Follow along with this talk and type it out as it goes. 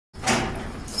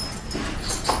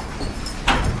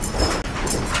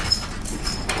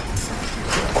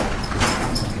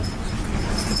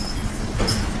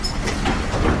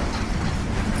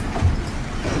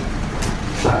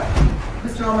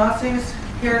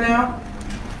here now?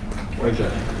 Morning,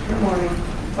 Judge. Good morning.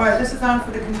 All right, this is on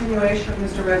for the continuation of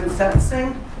Mr. Redden's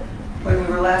sentencing. When we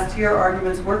were last here,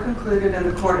 arguments were concluded and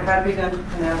the court had begun to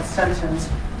pronounce sentence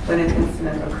when an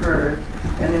incident occurred,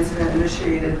 an incident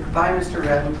initiated by Mr.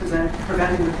 Redden,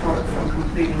 preventing the court from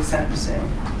completing sentencing.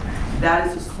 That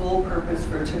is the sole purpose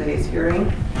for today's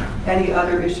hearing. Any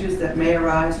other issues that may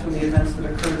arise from the events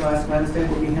that occurred last Wednesday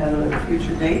will be handled at a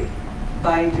future date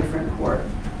by a different court.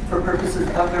 For purposes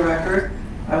of the record,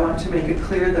 I want to make it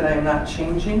clear that I am not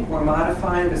changing or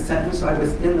modifying the sentence I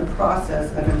was in the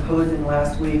process of imposing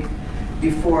last week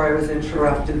before I was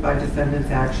interrupted by defendant's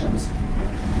actions.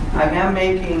 I am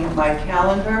making my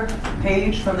calendar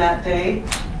page from that day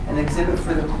an exhibit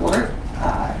for the court.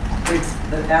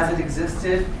 As it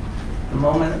existed the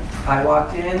moment I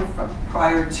walked in,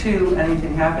 prior to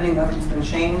anything happening, nothing's been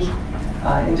changed,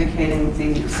 indicating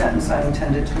the sentence I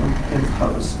intended to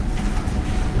impose.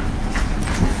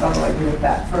 Although I do it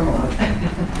back for a moment.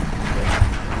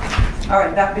 All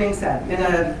right, that being said, in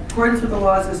accordance with the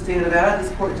laws of the state of Nevada,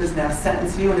 this court does now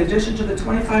sentence you, in addition to the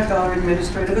 $25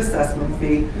 administrative assessment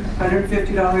fee,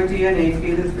 $150 DNA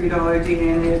fee, the $3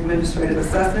 DNA administrative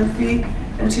assessment fee,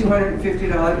 and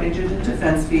 $250 indigent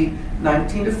defense fee,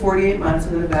 19 to 48 months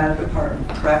in the Nevada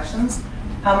Department of Corrections.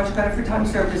 How much credit for time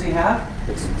served does he have?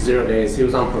 It's 0 days. He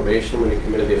was on probation when he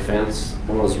committed the offense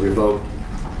and was revoked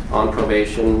on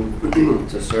probation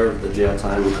to serve the jail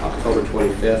time October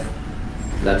 25th.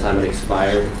 That time it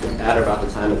expired at or about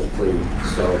the time of the plea.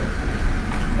 So,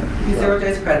 0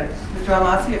 days credit. Mr.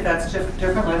 Almasi, if that's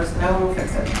different, let us know and we'll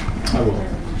fix it. I will.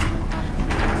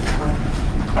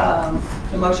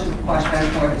 The motion to quash Van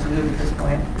Court is moved at this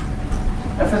point.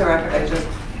 And for the record, I just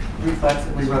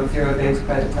reflexively wrote 0 days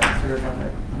credit time served on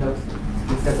the notes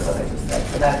exhibit that I just said.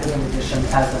 So that is in addition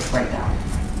as of right now.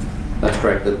 that's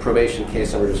correct. The probation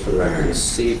case number, just for the record, is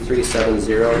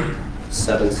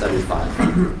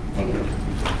C370775. Thank you.